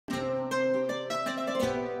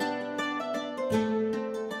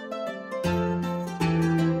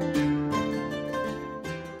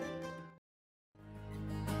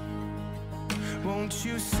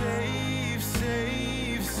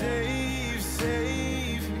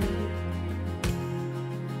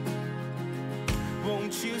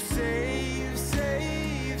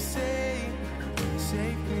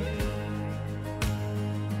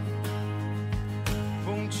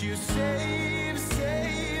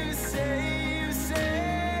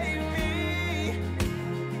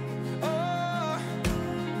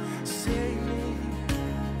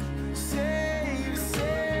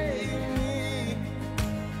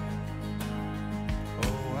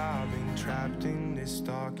this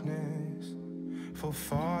darkness for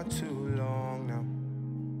far too long now.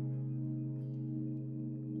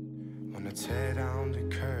 Wanna tear down the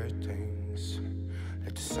curtains,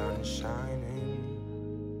 let the sun shine in.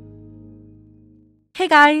 Hey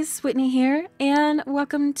guys, Whitney here, and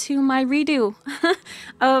welcome to my redo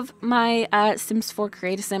of my Sims 4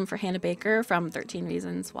 Create a Sim for Hannah Baker from 13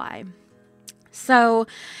 Reasons Why. So,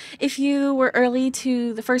 if you were early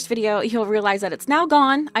to the first video, you'll realize that it's now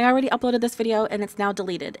gone. I already uploaded this video and it's now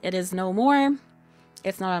deleted. It is no more.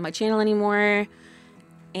 It's not on my channel anymore.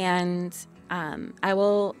 And I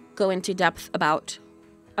will go into depth about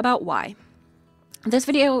why. This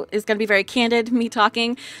video is going to be very candid, me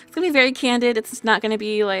talking. It's going to be very candid. It's not going to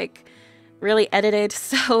be like really edited.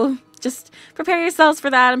 So just prepare yourselves for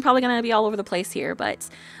that. I'm probably going to be all over the place here. But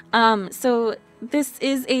so this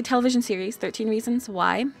is a television series, 13 Reasons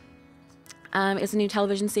Why. It's a new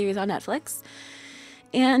television series on Netflix.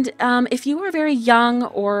 And if you are very young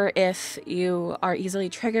or if you are easily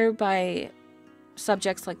triggered by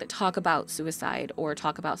subjects like that talk about suicide or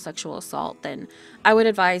talk about sexual assault, then I would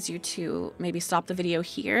advise you to maybe stop the video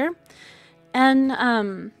here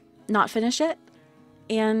and not finish it.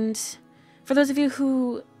 And for those of you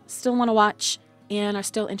who still want to watch and are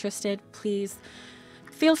still interested, please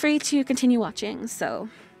feel free to continue watching. So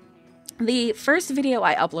the first video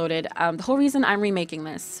I uploaded, the whole reason I'm remaking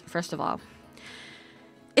this, first of all,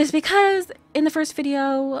 is because in the first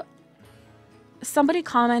video somebody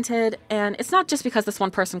commented, and it's not just because this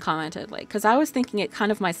one person commented, like, because I was thinking it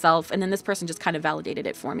kind of myself, and then this person just kind of validated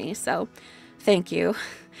it for me. So thank you.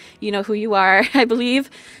 You know who you are, I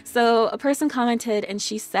believe. So a person commented and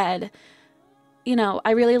she said, you know,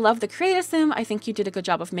 I really love the Create a Sim. I think you did a good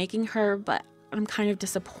job of making her, but I'm kind of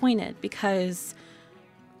disappointed because,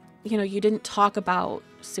 you know, you didn't talk about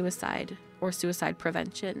suicide or suicide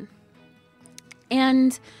prevention.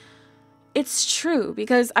 And it's true,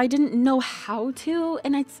 because I didn't know how to,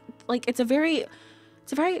 and it's like, it's a very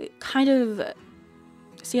kind of,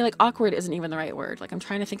 see, like, awkward isn't even the right word. Like, I'm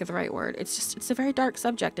trying to think of the right word. It's a very dark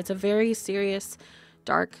subject. It's a very serious,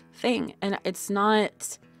 dark thing. And it's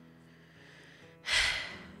not,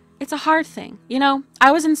 it's a hard thing. You know,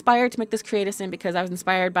 I was inspired to make this Create a Sim because I was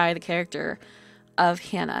inspired by the character of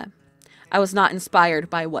Hannah. I was not inspired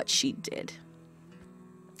by what she did,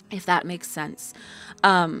 if that makes sense.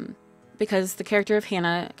 Because the character of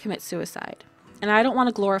Hannah commits suicide. And I don't want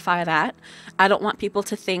to glorify that. I don't want people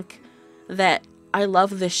to think that I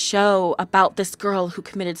love this show about this girl who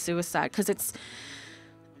committed suicide, because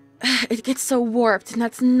it gets so warped, and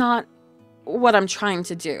that's not what I'm trying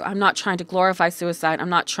to do. I'm not trying to glorify suicide. I'm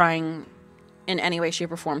not trying in any way,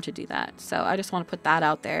 shape, or form to do that. So I just want to put that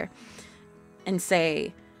out there and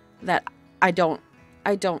say that I don't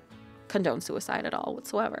condone suicide at all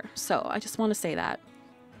whatsoever. So I just want to say that.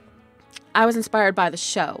 I was inspired by the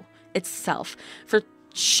show itself, for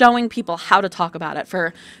showing people how to talk about it,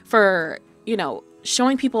 for you know,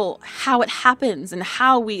 showing people how it happens and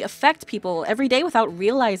how we affect people every day without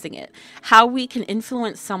realizing it, how we can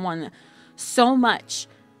influence someone so much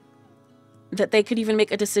that they could even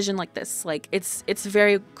make a decision like this. Like, it's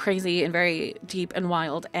very crazy and very deep and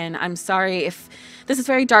wild, and I'm sorry if this is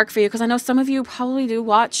very dark for you, because I know some of you probably do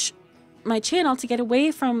watch my channel to get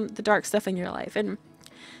away from the dark stuff in your life, and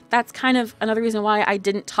that's kind of another reason why I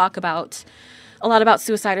didn't talk a lot about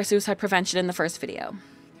suicide or suicide prevention in the first video.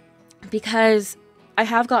 Because I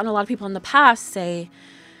have gotten a lot of people in the past say,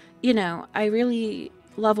 you know, I really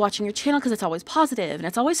love watching your channel because it's always positive and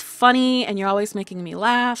it's always funny and you're always making me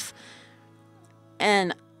laugh.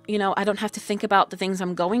 And, you know, I don't have to think about the things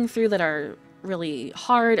I'm going through that are really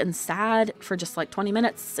hard and sad for just like 20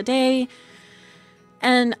 minutes a day.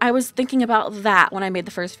 And I was thinking about that when I made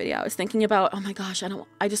the first video. I was thinking about, oh my gosh,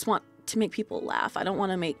 I just want to make people laugh. I don't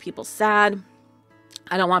want to make people sad.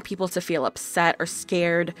 I don't want people to feel upset or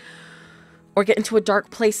scared or get into a dark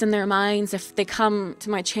place in their minds if they come to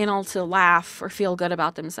my channel to laugh or feel good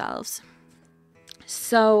about themselves.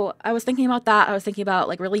 So I was thinking about that. I was thinking about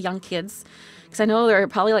like really young kids, because I know there are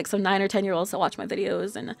probably like some 9 or 10-year-olds that watch my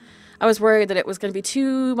videos, and I was worried that it was going to be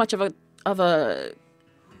too much of a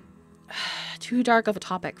too dark of a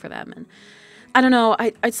topic for them. And I don't know,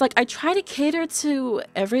 it's like I try to cater to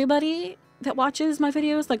everybody that watches my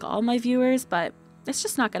videos, like all my viewers, but it's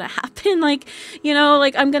just not gonna happen. Like, you know,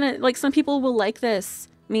 like some people will like this,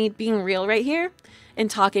 me being real right here and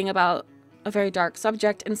talking about a very dark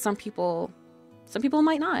subject, and some people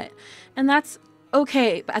might not, and that's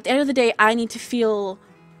okay. But at the end of the day, I need to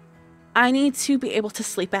be able to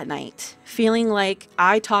sleep at night feeling like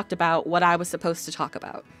I talked about what I was supposed to talk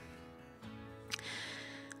about.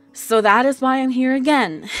 So that is why I'm here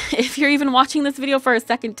again. If you're even watching this video for a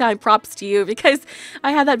second time, props to you, because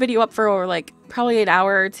I had that video up for like probably an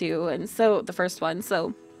hour or two, and so the first one.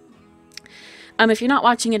 So if you're not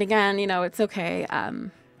watching it again, you know, it's okay.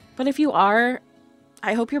 But if you are,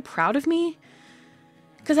 I hope you're proud of me,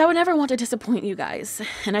 because I would never want to disappoint you guys.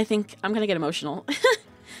 And I think I'm gonna get emotional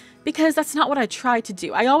because that's not what I try to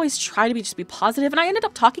do. I always try to just be positive, and I ended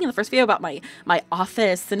up talking in the first video about my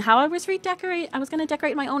office and how I was I was gonna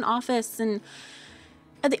decorate my own office, and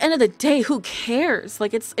at the end of the day, who cares?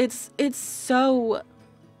 Like it was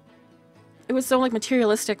so like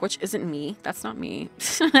materialistic, which isn't me. That's not me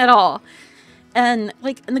at all. And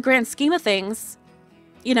like in the grand scheme of things,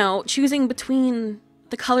 you know, choosing between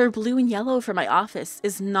the color blue and yellow for my office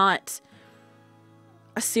is not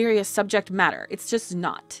a serious subject matter. It's just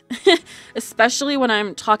not. Especially when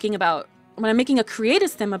I'm making a creative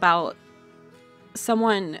sim about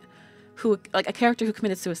someone who, like a character who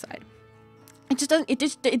committed suicide.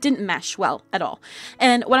 It didn't mesh well at all.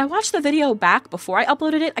 And when I watched the video back before I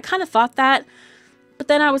uploaded it, I kind of thought that, but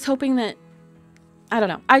then I was hoping that, I don't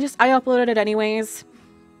know, I uploaded it anyways.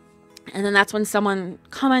 And then that's when someone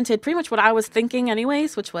commented pretty much what I was thinking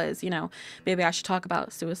anyways, which was, you know, maybe I should talk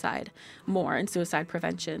about suicide more and suicide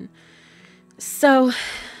prevention. So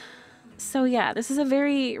yeah, this is a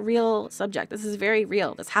very real subject. This is very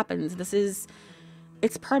real. This happens.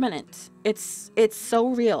 It's permanent. It's so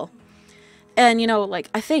real. And, you know, like,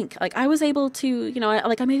 I think, like, I was able to, you know,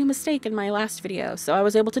 I made a mistake in my last video, so I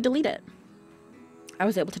was able to delete it. I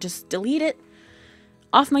was able to just delete it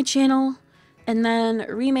off my channel and then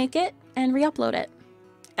remake it and re-upload it.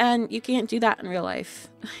 And you can't do that in real life.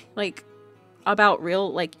 Like, about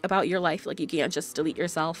your life. Like, you can't just delete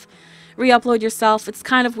yourself, re-upload yourself. It's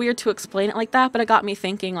kind of weird to explain it like that, but it got me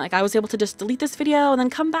thinking, like, I was able to just delete this video and then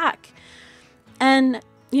come back. And,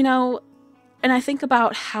 you know, and I think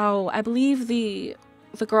about how I believe the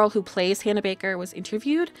girl who plays Hannah Baker was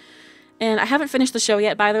interviewed. And I haven't finished the show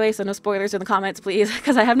yet, by the way, so no spoilers in the comments, please,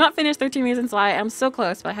 because I have not finished 13 Reasons Why. I'm so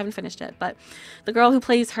close, but I haven't finished it. But the girl who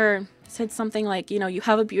plays her said something like, you know, you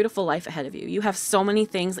have a beautiful life ahead of you. You have so many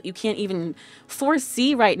things that you can't even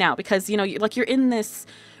foresee right now because, you know, you're in this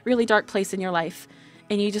really dark place in your life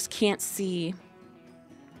and you just can't see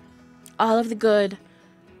all of the good,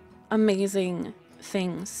 amazing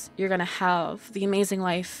things you're going to have, the amazing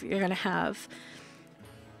life you're going to have.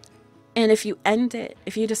 And if you end it,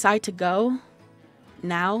 if you decide to go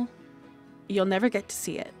now, you'll never get to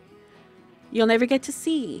see it. You'll never get to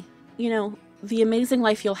see, you know, the amazing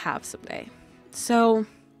life you'll have someday. So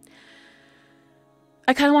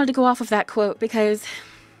I kind of wanted to go off of that quote because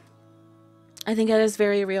I think it is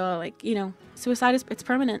very real. Like, you know, suicide it's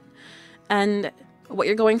permanent. And what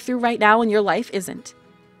you're going through right now in your life isn't.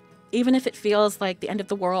 Even if it feels like the end of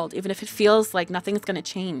the world, even if it feels like nothing's going to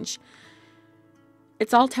change,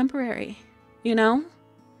 it's all temporary, you know?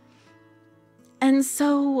 And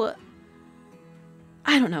so,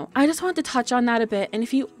 I don't know. I just wanted to touch on that a bit. And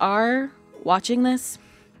if you are watching this,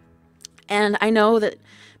 and I know that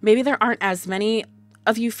maybe there aren't as many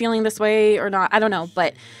of you feeling this way or not, I don't know.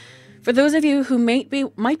 But for those of you who might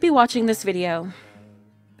be watching this video,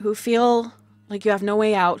 who feel like you have no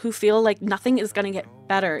way out, who feel like nothing is going to get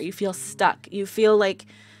better, you feel stuck, you feel like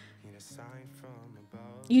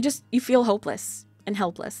you feel hopeless and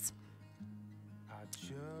helpless.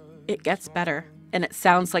 It gets better. And it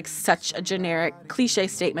sounds like such a generic cliche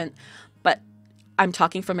statement, but I'm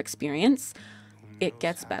talking from experience. It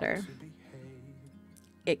gets better.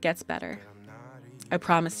 It gets better. I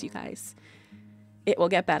promise you guys. It will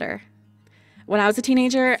get better. When I was a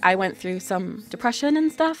teenager, I went through some depression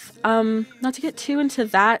and stuff. Not to get too into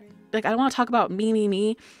that. Like, I don't want to talk about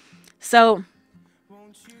me. So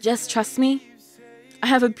just trust me. I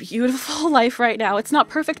have a beautiful life right now. It's not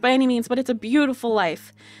perfect by any means, but it's a beautiful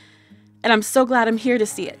life. And I'm so glad I'm here to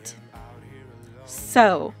see it.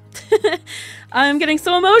 So, I'm getting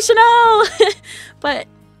so emotional. But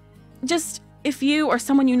just if you or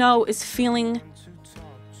someone you know is feeling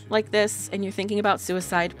like this and you're thinking about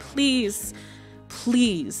suicide, please,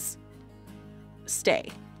 please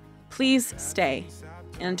stay. Please stay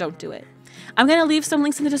and don't do it. I'm going to leave some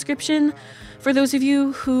links in the description for those of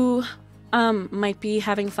you who might be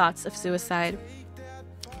having thoughts of suicide.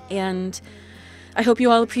 And I hope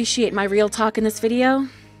you all appreciate my real talk in this video.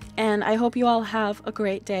 And I hope you all have a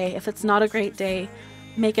great day. If it's not a great day,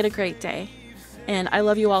 make it a great day. And I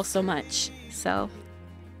love you all so much. So,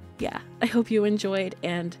 yeah, I hope you enjoyed.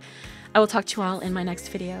 And I will talk to you all in my next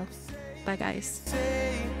video. Bye, guys.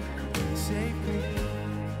 Save me.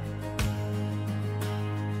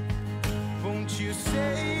 Won't you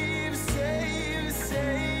say